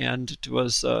time, and it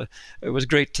was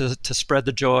great to spread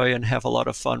the joy and have a lot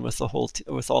of fun with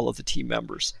with all of the team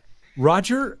members.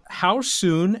 Roger, how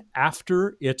soon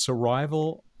after its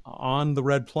arrival on the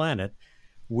Red Planet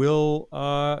will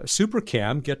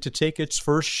SuperCam get to take its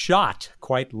first shot,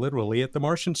 quite literally, at the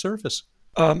Martian surface?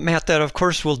 Matt, that of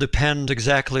course will depend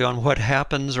exactly on what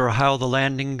happens or how the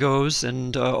landing goes,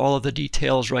 and all of the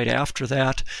details right after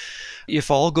that.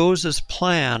 If all goes as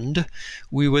planned,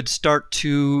 we would start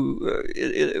to.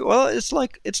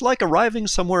 It's like arriving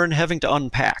somewhere and having to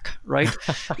unpack, right?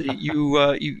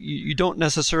 You don't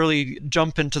necessarily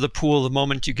jump into the pool the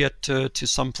moment you get to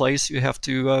some place. You have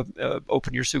to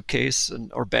open your suitcase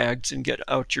or bags and get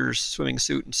out your swimming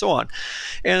suit and so on.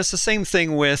 And it's the same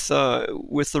thing with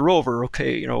the rover.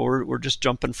 Okay, we're just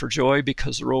jumping for joy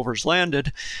because the rover's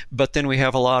landed, but then we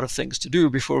have a lot of things to do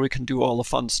before we can do all the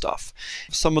fun stuff.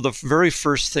 Some of the very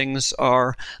first things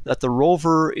are that the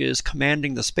rover is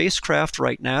commanding the spacecraft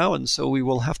right now, and so we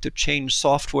will have to change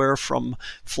software from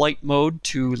flight mode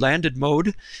to landed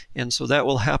mode, and so that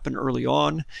will happen early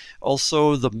on.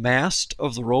 Also, the mast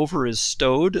of the rover is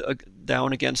stowed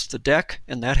down against the deck,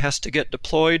 and that has to get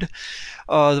deployed.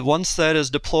 Once that is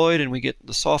deployed and we get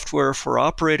the software for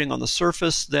operating on the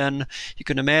surface, then you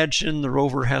can imagine the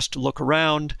rover has to look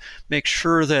around, make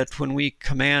sure that when we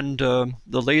command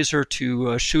the laser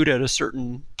to shoot at a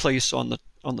certain place on the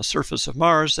surface of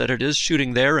Mars, that it is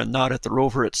shooting there and not at the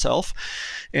rover itself.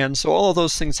 And so all of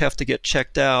those things have to get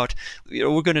checked out.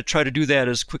 We're going to try to do that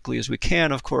as quickly as we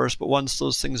can, of course, but once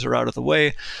those things are out of the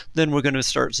way, then we're going to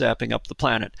start zapping up the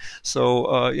planet.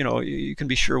 So, you can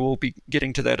be sure we'll be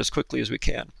getting to that as quickly as we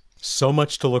can. So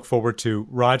much to look forward to.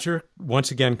 Roger,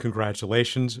 once again,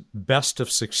 congratulations. Best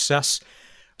of success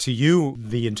to you,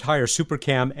 the entire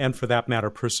SuperCam, and for that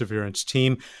matter, Perseverance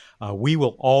team. We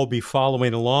will all be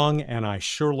following along, and I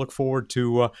sure look forward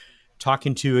to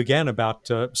talking to you again about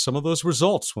some of those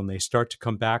results when they start to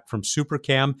come back from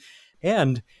SuperCam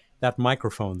and that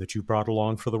microphone that you brought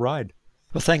along for the ride.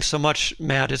 Well, thanks so much,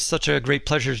 Matt. It's such a great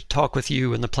pleasure to talk with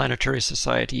you and the Planetary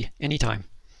Society anytime.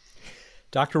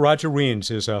 Dr. Roger Wiens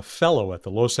is a fellow at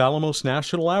the Los Alamos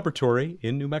National Laboratory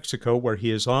in New Mexico, where he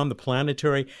is on the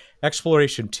planetary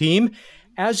exploration team.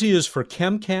 As he is for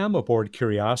ChemCam aboard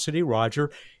Curiosity, Roger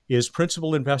is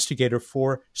principal investigator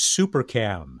for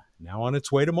SuperCam, now on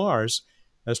its way to Mars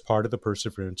as part of the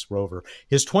Perseverance rover.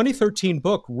 His 2013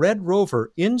 book, Red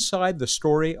Rover, Inside the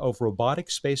Story of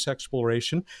Robotic Space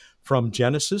Exploration from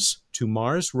Genesis to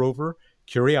Mars rover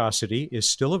Curiosity, is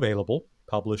still available,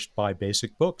 published by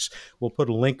Basic Books. We'll put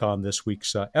a link on this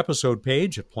week's episode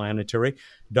page at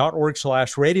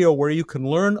planetary.org/radio, where you can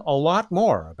learn a lot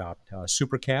more about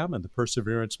SuperCam and the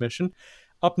Perseverance mission.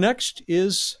 Up next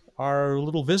is our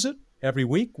little visit every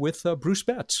week with Bruce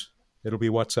Betts. It'll be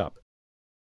What's Up.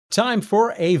 Time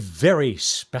for a very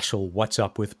special What's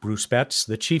Up with Bruce Betts,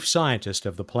 the chief scientist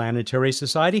of the Planetary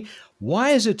Society.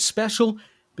 Why is it special?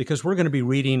 Because we're going to be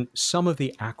reading some of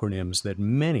the acronyms that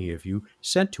many of you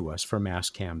sent to us for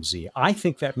Mastcam-Z. I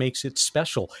think that makes it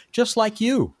special, just like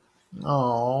you.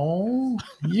 Oh,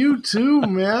 you too,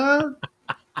 man.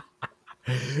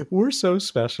 We're so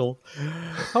special.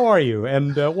 How are you?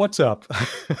 And what's up?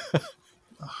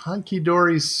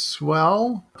 Hunky-dory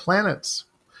swell. Planets.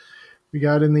 We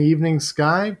got in the evening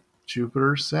sky,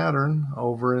 Jupiter, Saturn,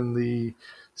 over in the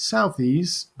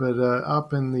southeast, but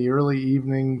up in the early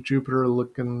evening, Jupiter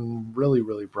looking really,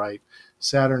 really bright.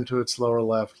 Saturn to its lower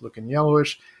left looking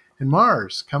yellowish. And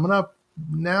Mars coming up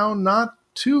now, not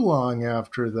too long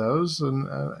after those, an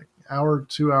hour,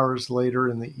 2 hours later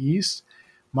in the east.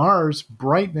 Mars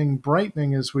brightening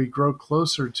as we grow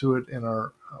closer to it in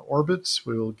our orbits.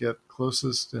 We will get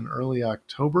closest in early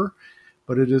October,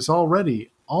 but it is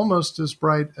already almost as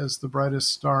bright as the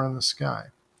brightest star in the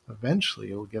sky.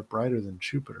 eventually it'll get brighter than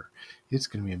Jupiter. It's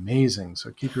going to be amazing.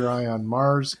 So keep your eye on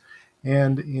Mars.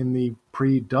 And in the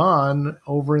pre-dawn,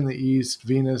 over in the east,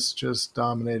 Venus just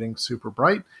dominating super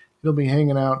bright. It'll be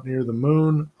hanging out near the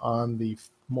moon on the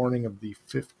morning of the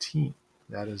 15th.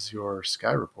 That is your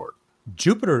sky report.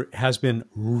 Jupiter has been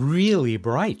really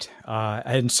bright.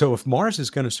 And so if Mars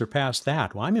is going to surpass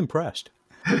that, well, I'm impressed.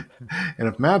 And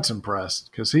if Matt's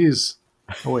impressed, because he's...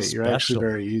 Oh, wait, you're actually Special.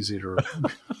 very easy to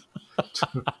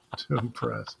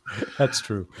impress. That's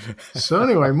true. So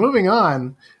anyway, moving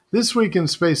on. This week in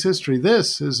space history,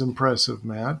 this is impressive,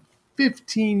 Matt.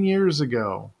 15 years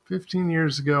ago,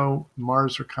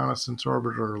 Mars Reconnaissance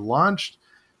Orbiter launched.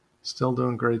 Still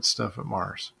doing great stuff at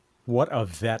Mars. What a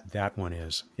vet that one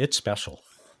is. It's special.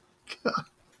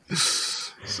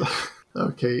 So,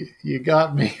 okay, you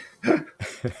got me.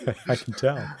 I can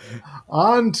tell.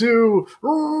 On to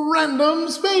Random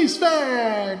Space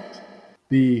Fact.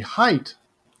 The height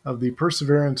of the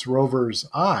Perseverance rover's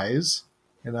eyes,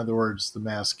 in other words, the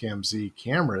Mastcam Z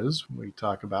cameras we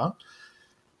talk about,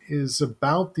 is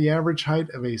about the average height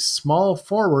of a small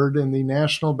forward in the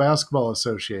National Basketball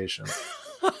Association.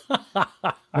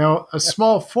 Now, a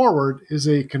small forward is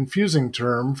a confusing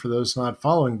term for those not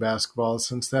following basketball,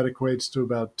 since that equates to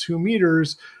about 2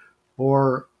 meters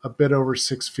or a bit over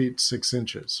 6 feet, 6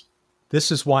 inches.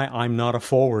 This is why I'm not a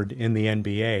forward in the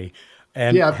NBA.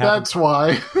 And yeah, that's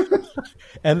why.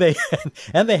 and they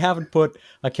haven't put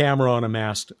a camera on a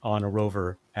mast on a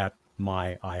rover at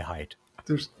my eye height.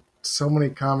 There's so many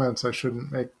comments I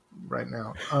shouldn't make right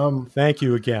now. Thank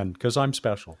you again, because I'm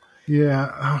special.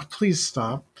 Yeah, please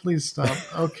stop. Please stop.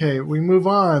 Okay, we move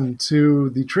on to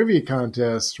the trivia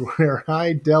contest where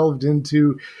I delved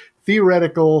into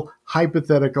theoretical,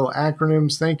 hypothetical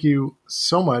acronyms. Thank you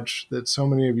so much that so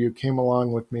many of you came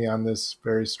along with me on this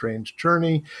very strange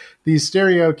journey. The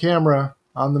stereo camera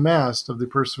on the mast of the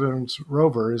Perseverance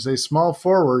rover is a small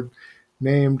forward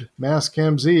named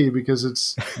Mastcam Z because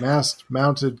it's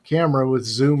mast-mounted camera with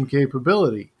zoom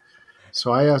capability.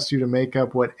 So I asked you to make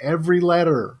up what every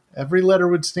letter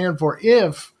would stand for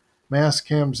if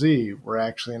Mastcam Z were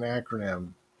actually an acronym.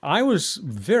 I was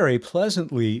very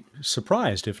pleasantly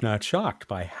surprised, if not shocked,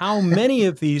 by how many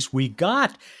of these we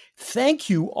got. Thank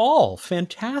you all.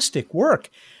 Fantastic work.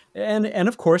 And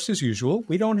of course, as usual,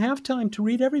 we don't have time to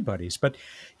read everybody's. But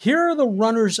here are the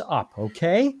runners-up,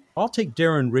 okay? I'll take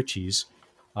Darren Ritchie's,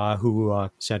 who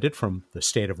sent it from the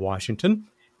state of Washington,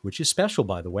 which is special,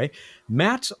 by the way.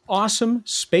 Matt's awesome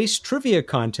space trivia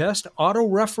contest,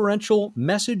 autoreferential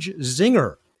message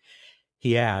zinger.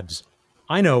 He adds,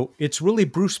 I know it's really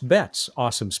Bruce Bett's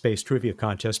awesome space trivia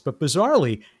contest, but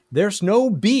bizarrely, there's no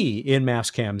B in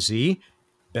Mastcam Z.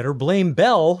 Better blame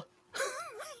Bell.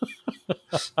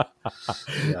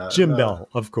 Yeah, Jim Bell,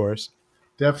 of course.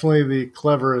 Definitely the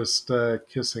cleverest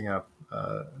kissing up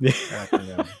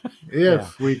acronym.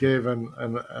 If we gave an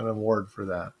award for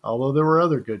that. Although there were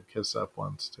other good kiss up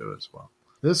ones too as well.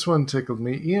 This one tickled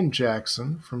me. Ian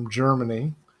Jackson from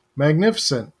Germany.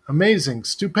 Magnificent, amazing,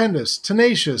 stupendous,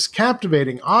 tenacious,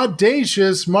 captivating,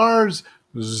 audacious Mars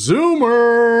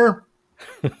Zoomer.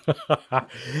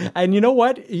 And you know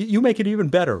what? You make it even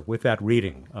better with that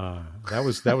reading.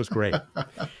 That was great.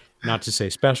 Not to say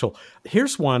special.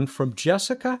 Here's one from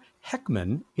Jessica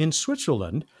Heckman in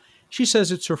Switzerland. She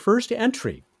says it's her first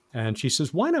entry. And she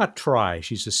says, why not try?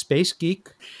 She's a space geek.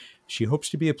 She hopes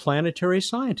to be a planetary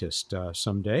scientist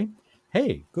someday.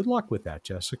 Hey, good luck with that,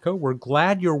 Jessica. We're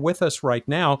glad you're with us right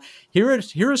now. Here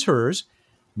is hers.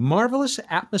 Marvelous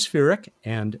atmospheric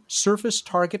and surface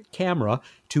target camera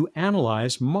to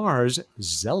analyze Mars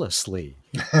zealously.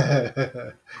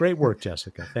 Great work,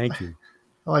 Jessica. Thank you.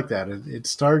 I like that. It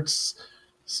starts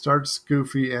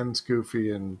goofy, ends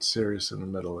goofy, and serious in the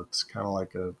middle. It's kind of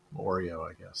like a Oreo,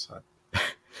 I guess.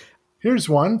 Here's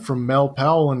one from Mel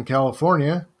Powell in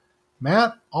California.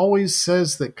 Matt always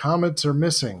says that comets are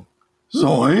missing.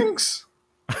 Zoinks!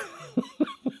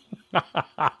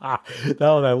 That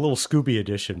little Scooby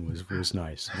edition was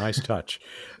nice. Nice touch.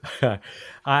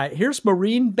 Here's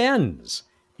Maureen Benz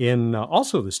in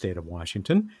also the state of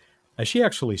Washington. She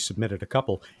actually submitted a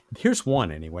couple. Here's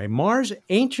one anyway. Mars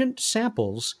ancient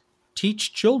samples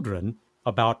teach children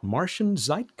about Martian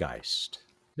zeitgeist.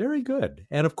 Very good.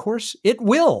 And of course, it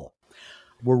will.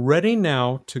 We're ready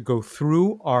now to go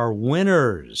through our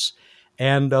winners.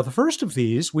 And the first of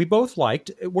these we both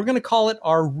liked. We're going to call it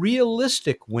our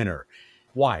realistic winner.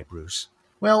 Why, Bruce?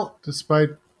 Well, despite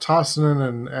tossing in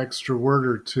an extra word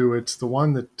or two, it's the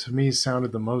one that to me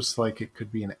sounded the most like it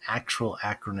could be an actual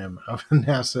acronym of a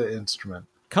NASA instrument.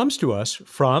 Comes to us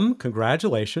from,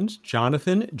 congratulations,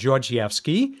 Jonathan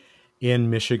Georgievsky in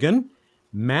Michigan.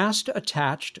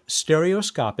 mast-attached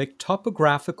stereoscopic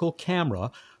topographical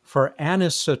camera for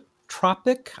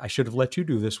anisotropic, I should have let you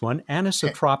do this one,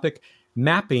 anisotropic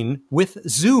mapping with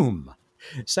zoom.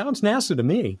 Sounds NASA to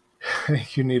me.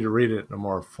 You need to read it in a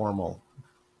more formal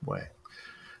way.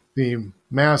 The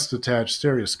mast-attached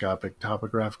stereoscopic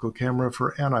topographical camera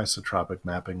for anisotropic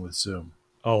mapping with zoom.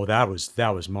 Oh, that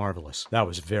was marvelous. That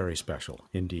was very special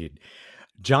indeed.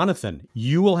 Jonathan,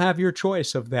 you will have your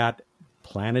choice of that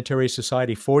Planetary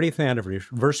Society 40th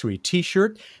Anniversary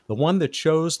T-shirt, the one that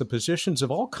shows the positions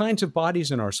of all kinds of bodies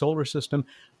in our solar system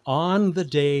on the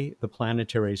day the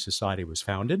Planetary Society was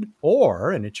founded,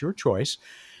 or, and it's your choice,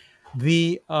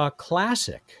 the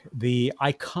classic, the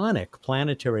iconic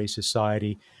Planetary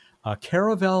Society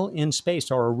Caravel in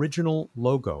Space, our original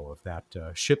logo of that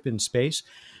ship in space.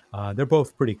 They're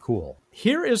both pretty cool.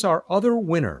 Here is our other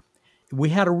winner. We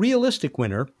had a realistic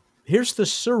winner. Here's the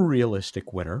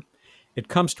surrealistic winner. It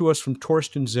comes to us from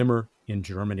Torsten Zimmer in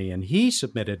Germany, and he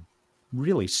submitted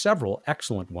really several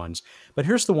excellent ones. But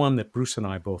here's the one that Bruce and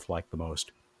I both like the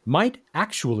most. Might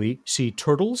actually see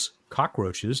turtles,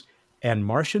 cockroaches, and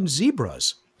Martian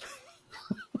zebras.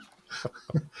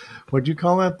 What'd you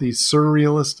call that? The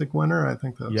surrealistic winner? I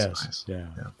think that was nice. Yeah.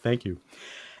 Thank you.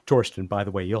 Torsten, by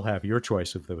the way, you'll have your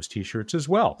choice of those T-shirts as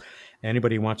well.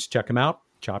 Anybody who wants to check them out,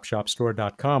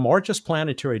 chopshopstore.com or just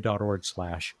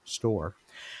planetary.org/store.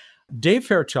 Dave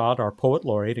Fairchild, our poet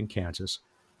laureate in Kansas,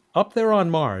 up there on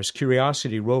Mars,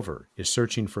 Curiosity rover is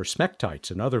searching for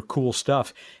smectites and other cool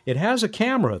stuff. It has a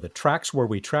camera that tracks where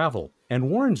we travel and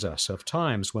warns us of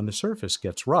times when the surface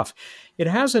gets rough. It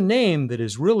has a name that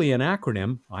is really an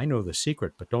acronym. I know the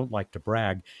secret, but don't like to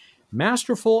brag.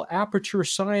 Masterful Aperture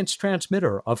Science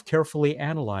Transmitter of Carefully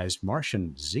Analyzed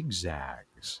Martian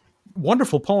Zigzags.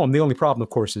 Wonderful poem. The only problem, of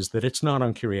course, is that it's not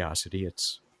on Curiosity.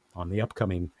 It's on the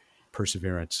upcoming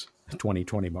Perseverance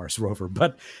 2020 Mars rover.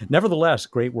 But nevertheless,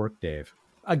 great work, Dave.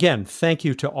 Again, thank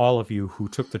you to all of you who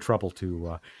took the trouble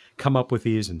to come up with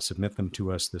these and submit them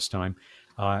to us this time.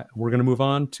 We're going to move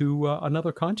on to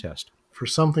another contest. For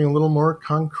something a little more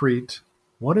concrete,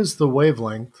 what is the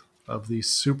wavelength of the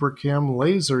SuperCam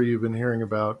laser you've been hearing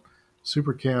about?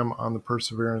 SuperCam on the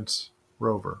Perseverance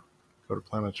rover. Go to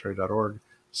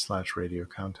planetary.org/radio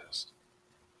contest.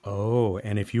 Oh,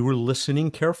 and if you were listening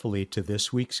carefully to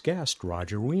this week's guest,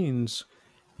 Roger Wiens,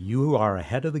 you are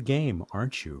ahead of the game,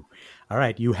 aren't you? All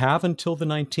right, you have until the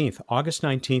 19th, August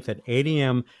 19th at 8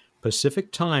 a.m.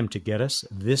 Pacific time to get us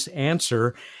this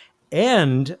answer.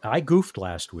 And I goofed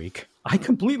last week. I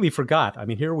completely forgot. I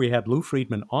mean, here we had Lou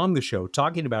Friedman on the show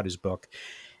talking about his book,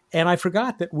 and I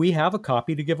forgot that we have a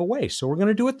copy to give away. So we're going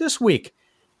to do it this week.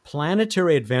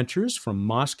 Planetary Adventures from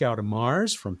Moscow to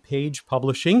Mars from Page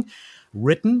Publishing,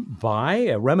 written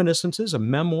by Reminiscences, a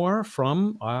memoir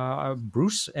from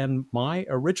Bruce and my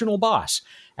original boss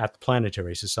at the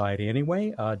Planetary Society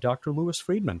anyway, Dr. Louis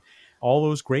Friedman. All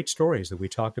those great stories that we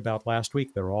talked about last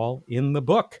week, they're all in the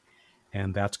book.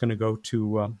 And that's going to go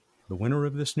to the winner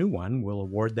of this new one. We'll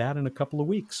award that in a couple of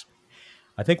weeks.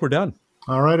 I think we're done.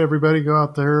 All right, everybody, go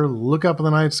out there, look up in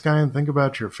the night sky, and think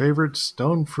about your favorite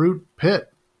stone fruit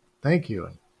pit. Thank you,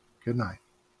 and good night.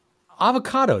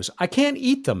 Avocados. I can't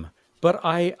eat them, but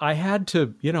I had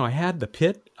to, I had the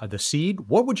pit, the seed.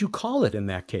 What would you call it in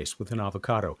that case with an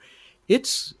avocado?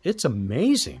 It's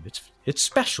amazing. It's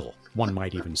special, one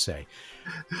might even say.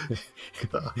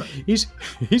 He's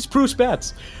Bruce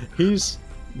Betts. He's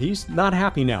not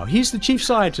happy now. He's the chief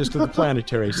scientist of the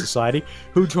Planetary Society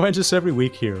who joins us every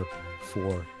week here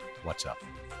for What's Up.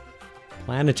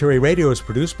 Planetary Radio is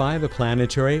produced by the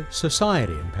Planetary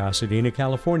Society in Pasadena,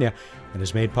 California, and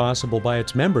is made possible by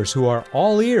its members who are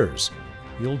all ears.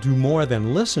 You'll do more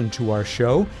than listen to our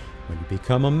show when you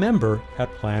become a member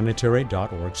at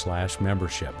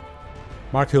planetary.org/membership.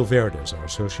 Mark Hilverde is our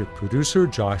associate producer.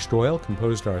 Josh Doyle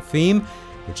composed our theme,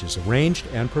 which is arranged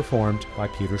and performed by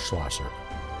Peter Schlosser.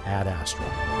 Ad Astra.